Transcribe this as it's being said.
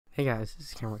Hey guys, this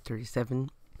is camera 37,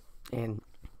 and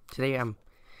today I'm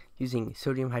using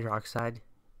sodium hydroxide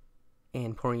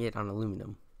and pouring it on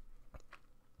aluminum.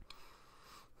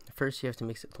 First you have to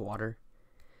mix it with water,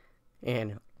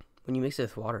 and when you mix it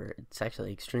with water, it's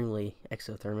actually extremely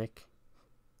exothermic,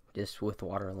 just with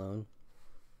water alone.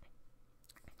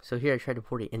 So here I tried to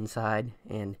pour it inside,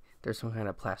 and there's some kind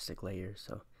of plastic layer,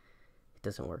 so it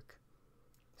doesn't work.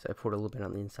 So I poured a little bit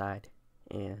on the inside,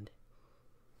 and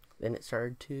then it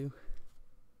started to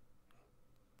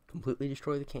completely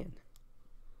destroy the can.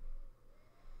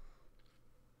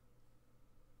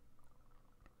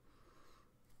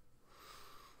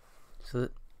 So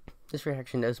this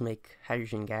reaction does make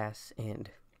hydrogen gas and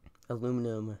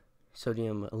aluminum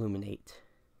sodium aluminate.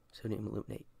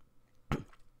 I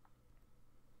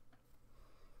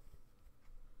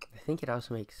think it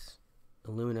also makes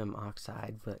aluminum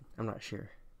oxide, but I'm not sure.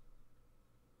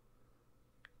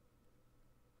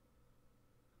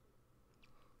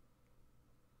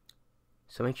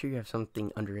 So make sure you have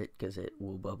something under it, because it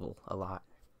will bubble a lot.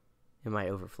 It might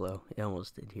overflow. It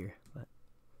almost did here, but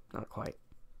not quite.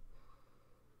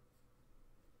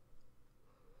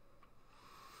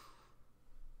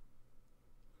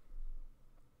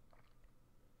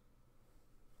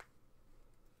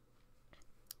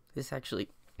 This actually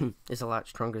is a lot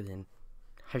stronger than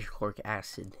hydrochloric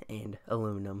acid and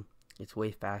aluminum. It's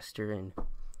way faster, and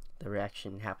the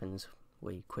reaction happens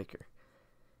way quicker.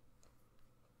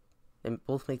 They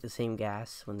both make the same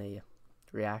gas when they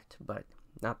react, but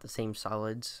not the same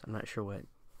solids. I'm not sure what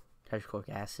hydrochloric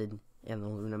acid and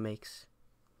aluminum makes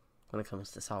when it comes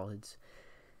to solids.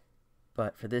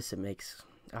 But for this, it makes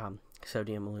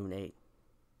sodium aluminate.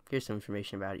 Here's some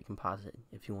information about it. You can pause it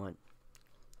if you want.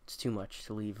 It's too much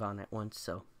to leave on at once,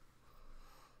 so.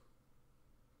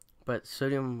 But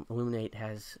sodium aluminate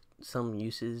has some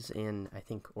uses in, I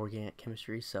think, organic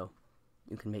chemistry, so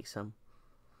you can make some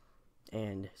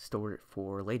and store it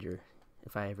for later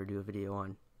if I ever do a video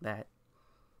on that,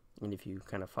 and if you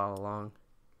kind of follow along.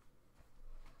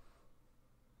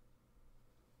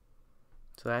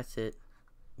 So that's it.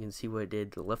 You can see what it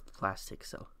did. It left the plastic,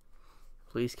 so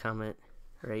please comment,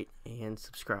 rate, and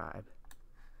subscribe.